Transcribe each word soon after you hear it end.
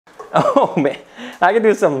Oh man, I can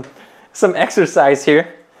do some exercise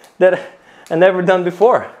here that I never done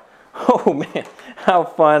before. Oh man, how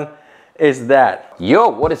fun is that? Yo,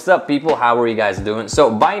 what is up people? How are you guys doing? So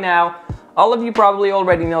by now, all of you probably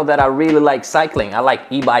already know that I really like cycling. I like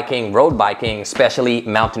e-biking, road biking, especially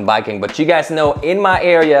mountain biking. But you guys know in my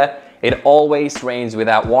area, it always rains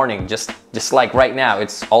without warning. Just like right now,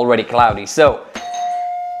 it's already cloudy. So,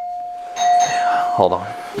 hold on.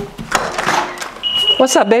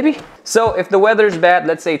 What's up, baby? So if the weather's bad,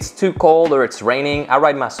 let's say it's too cold or it's raining, I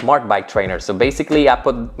ride my smart bike trainer. So basically I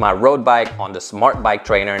put my road bike on the smart bike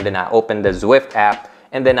trainer and then I open the Zwift app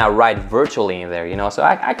and then I ride virtually in there, you know, so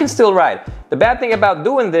I can still ride. The bad thing about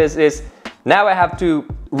doing this is now I have to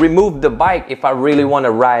remove the bike if I really want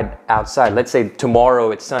to ride outside. Let's say tomorrow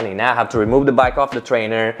it's sunny. Now I have to remove the bike off the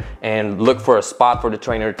trainer and look for a spot for the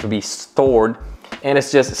trainer to be stored. And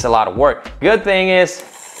it's a lot of work. Good thing is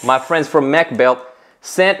my friends from MEKBELT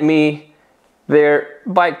sent me their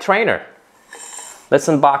bike trainer. Let's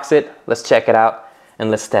unbox it, let's check it out, and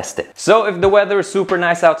let's test it. So if the weather is super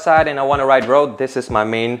nice outside and I want to ride road, this is my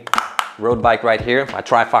main road bike right here, my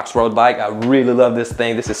Trifox road bike. I really love this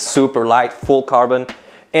thing. This is super light, full carbon.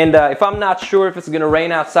 And if I'm not sure if it's gonna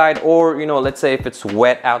rain outside or, you know, let's say if it's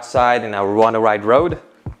wet outside and I want to ride road,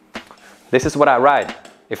 this is what I ride.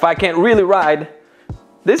 If I can't really ride,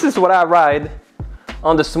 this is what I ride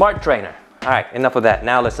on the smart trainer. All right, enough of that.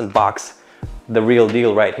 Now let's unbox the real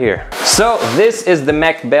deal right here. So this is the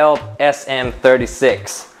MEKBELT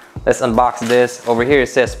SM36. Let's unbox this. Over here it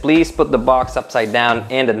says, please put the box upside down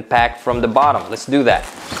and unpack from the bottom. Let's do that.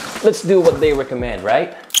 Let's do what they recommend,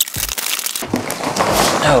 right?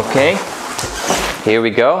 Okay, here we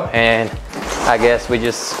go. And I guess we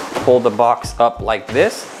just pull the box up like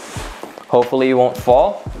this. Hopefully it won't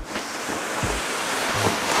fall.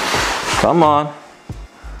 Come on.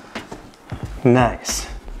 Nice.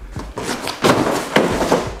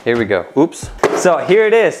 Here we go. Oops. So here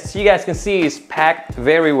it is. So you guys can see it's packed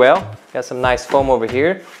very well. Got some nice foam over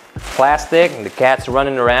here. Plastic, and the cat's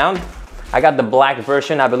running around. I got the black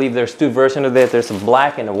version. I believe there's two versions of it. There's a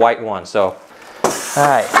black and a white one. So, all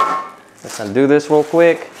right. Let's undo this real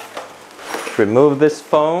quick. Remove this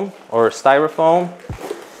foam or styrofoam.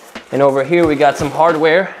 And over here we got some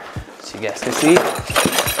hardware, so you guys can see.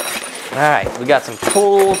 All right, we got some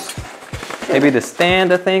tools. Maybe the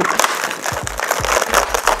stand, I think.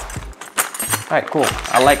 All right, cool.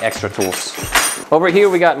 I like extra tools. Over here,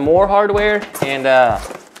 we got more hardware, and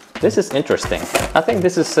this is interesting. I think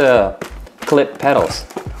this is clip pedals,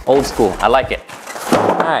 old school. I like it.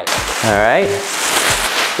 All right, all right.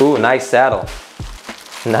 Ooh, nice saddle.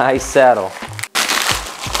 Nice saddle.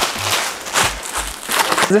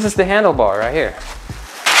 This is the handlebar right here.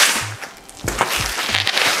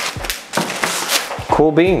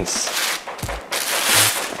 Cool beans.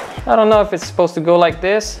 I don't know if it's supposed to go like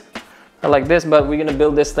this or like this, but we're gonna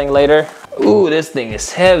build this thing later. Ooh, this thing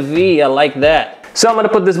is heavy. I like that. So I'm gonna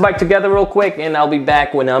put this bike together real quick and I'll be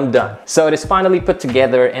back when I'm done. So it is finally put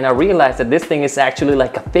together and I realized that this thing is actually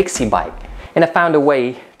like a fixie bike. And I found a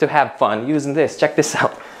way to have fun using this. Check this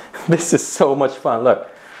out. This is so much fun. Look.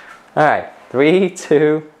 All right, 3,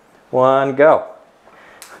 2, 1, go.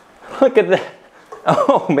 Look at that.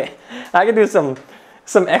 Oh man, I can do some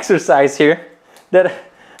exercise here that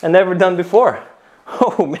I never done before.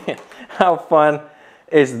 Oh man, how fun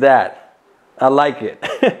is that? I like it.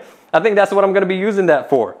 I think that's what I'm gonna be using that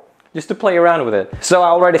for, just to play around with it. So I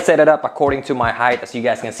already set it up according to my height. As you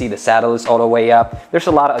guys can see, the saddle is all the way up. There's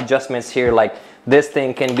a lot of adjustments here, like this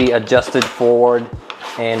thing can be adjusted forward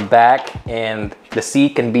and back, and the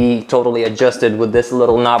seat can be totally adjusted with this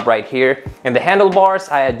little knob right here. And the handlebars,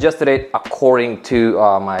 I adjusted it according to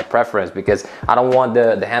my preference because I don't want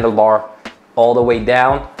the handlebar all the way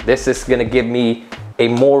down. This is gonna give me a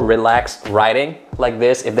more relaxed riding like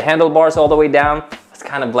this. If the handlebars all the way down, it's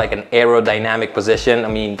kind of like an aerodynamic position. I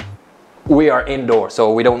mean, we are indoor,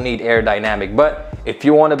 so we don't need aerodynamic, but if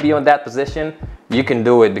you want to be on that position, you can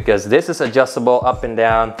do it because this is adjustable up and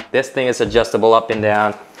down. This thing is adjustable up and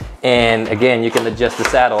down. And again, you can adjust the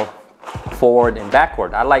saddle forward and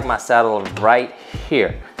backward. I like my saddle right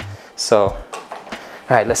here. So, all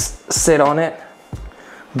right, let's sit on it.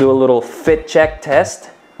 Do a little fit check test.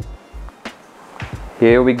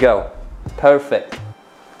 Here we go. Perfect.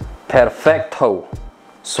 Perfecto.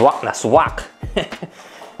 Swak na swak.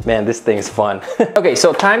 Man, this thing is fun. Okay,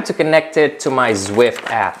 so time to connect it to my Zwift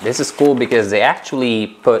app. This is cool because they actually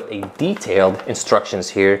put a detailed instructions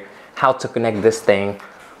here how to connect this thing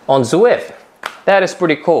on Zwift. That is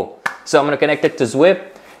pretty cool. So I'm gonna connect it to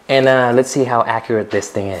Zwift and let's see how accurate this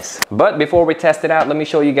thing is. But before we test it out, let me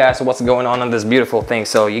show you guys what's going on this beautiful thing.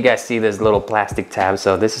 So you guys see this little plastic tab.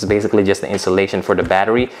 So this is basically just the insulation for the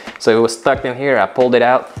battery. So it was stuck in here. I pulled it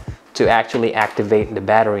out to actually activate the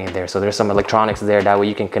battery in there. So there's some electronics there. That way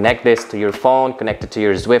you can connect this to your phone, connect it to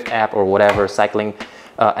your Zwift app or whatever cycling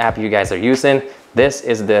app you guys are using. This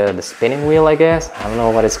is the spinning wheel, I guess. I don't know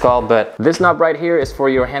what it's called, but this knob right here is for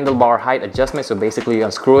your handlebar height adjustment. So basically you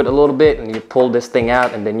unscrew it a little bit and you pull this thing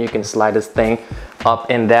out, and then you can slide this thing up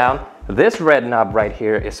and down. This red knob right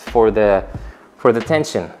here is for the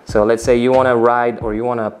tension. So let's say you want to ride or you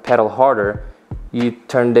want to pedal harder, you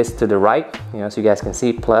turn this to the right, you know, so you guys can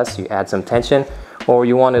see, plus you add some tension. Or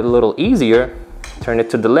you want it a little easier, turn it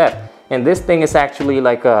to the left. And this thing is actually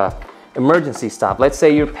like a emergency stop. Let's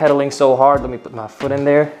say you're pedaling so hard, let me put my foot in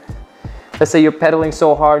there. Let's say you're pedaling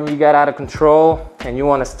so hard and you got out of control and you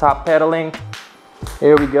want to stop pedaling.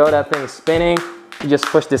 Here we go, that thing is spinning. You just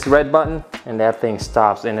push this red button and that thing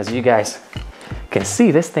stops. And as you guys can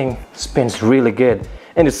see, this thing spins really good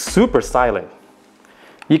and it's super silent.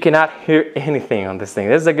 You cannot hear anything on this thing.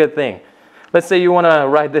 This is a good thing. Let's say you want to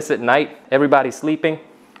ride this at night, everybody's sleeping,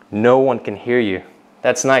 no one can hear you.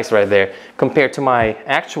 That's nice right there. Compared to my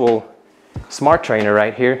actual smart trainer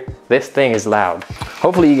right here, this thing is loud.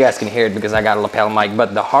 Hopefully you guys can hear it because I got a lapel mic,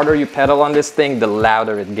 but the harder you pedal on this thing, the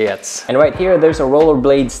louder it gets. And right here, there's a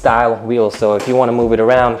rollerblade style wheel. So if you want to move it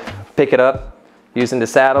around, pick it up using the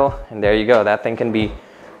saddle, and there you go. That thing can be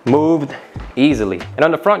moved easily. And on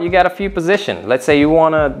the front, you got a few positions. Let's say you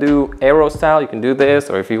want to do aero style, you can do this,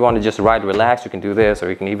 or if you want to just ride relaxed, you can do this, or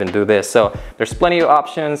you can even do this. So there's plenty of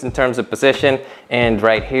options in terms of position. And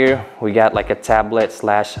right here, we got like a tablet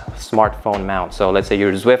slash smartphone mount. So let's say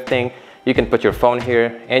you're Zwifting, you can put your phone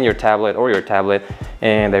here and your tablet,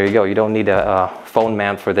 and there you go. You don't need a phone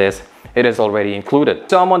mount for this. It is already included.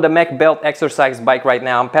 So I'm on the MEKBELT exercise bike right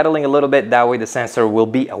now. I'm pedaling a little bit, that way the sensor will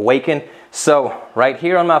be awakened. So right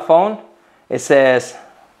here on my phone, it says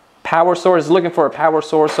power source. It's looking for a power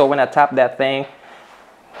source. So when I tap that thing,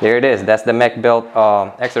 there it is. That's the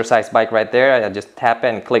MEKBELT exercise bike right there. I just tap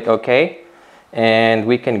it and click OK, and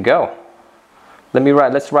we can go.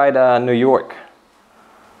 Let's ride New York.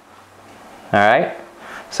 All right.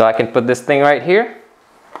 So I can put this thing right here.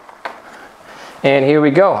 And here we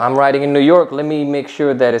go. I'm riding in New York. Let me make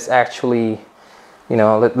sure that it's actually, you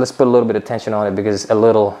know, let's put a little bit of tension on it because it's a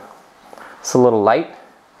little light.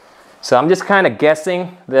 So I'm just kind of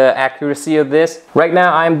guessing the accuracy of this. Right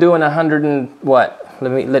now I'm doing 100 and what?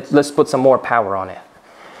 Let's put some more power on it.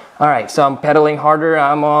 All right, so I'm pedaling harder.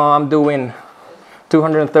 I'm doing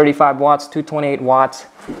 235 watts, 228 watts,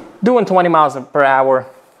 doing 20 miles per hour.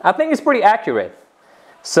 I think it's pretty accurate.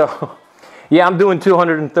 So yeah, I'm doing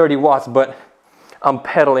 230 watts, but I'm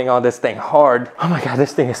pedaling on this thing hard. Oh my God,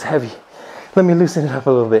 this thing is heavy. Let me loosen it up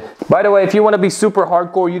a little bit. By the way, if you want to be super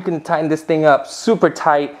hardcore, you can tighten this thing up super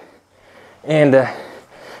tight, and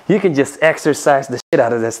you can just exercise the shit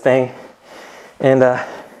out of this thing. And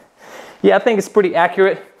yeah, I think it's pretty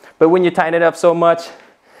accurate, but when you tighten it up so much,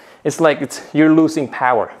 it's like you're losing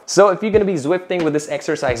power. So if you're gonna be Zwifting with this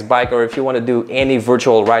exercise bike, or if you want to do any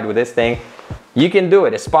virtual ride with this thing, you can do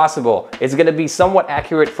it. It's possible. It's gonna be somewhat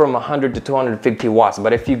accurate from 100 to 250 watts.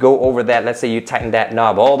 But if you go over that, let's say you tighten that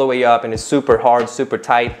knob all the way up and it's super hard, super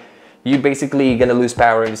tight, you basically gonna lose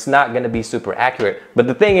power and it's not gonna be super accurate. But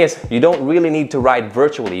the thing is, you don't really need to ride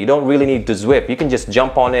virtually. You don't really need to Zwift. You can just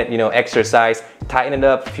jump on it, you know, exercise, tighten it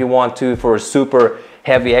up if you want to for a super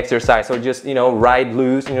heavy exercise, or just, you know, ride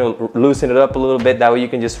loose, you know, loosen it up a little bit. That way you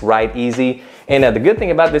can just ride easy. And the good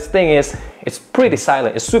thing about this thing is it's pretty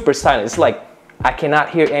silent. It's super silent. It's like I cannot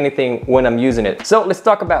hear anything when I'm using it. So let's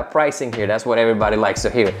talk about pricing here. That's what everybody likes to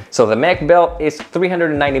hear. So the MEKBELT is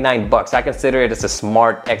 399 bucks. I consider it as a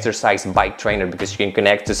smart exercise bike trainer because you can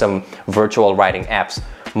connect to some virtual riding apps.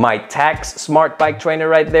 My Tax smart bike trainer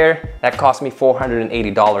right there, that cost me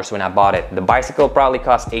 $480 when I bought it. The bicycle probably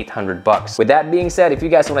cost 800 bucks. With that being said, if you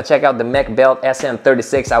guys want to check out the MEKBELT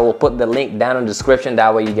SM36, I will put the link down in the description.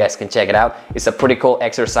 That way you guys can check it out. It's a pretty cool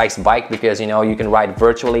exercise bike because, you know, you can ride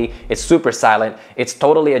virtually. It's super silent. It's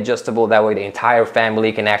totally adjustable. That way the entire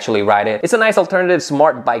family can actually ride it. It's a nice alternative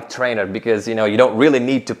smart bike trainer because, you know, you don't really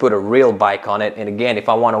need to put a real bike on it. And again, if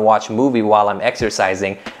I want to watch a movie while I'm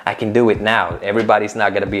exercising, I can do it now. Everybody's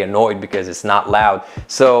not gonna be annoyed because it's not loud.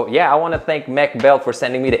 So yeah, I want to thank MEKBELT for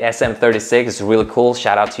sending me the SM36. It's really cool.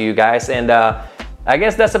 Shout out to you guys. And I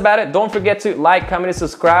guess that's about it. Don't forget to like, comment, and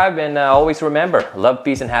subscribe. And always remember, love,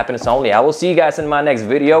 peace, and happiness only. I will see you guys in my next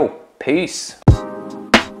video. Peace.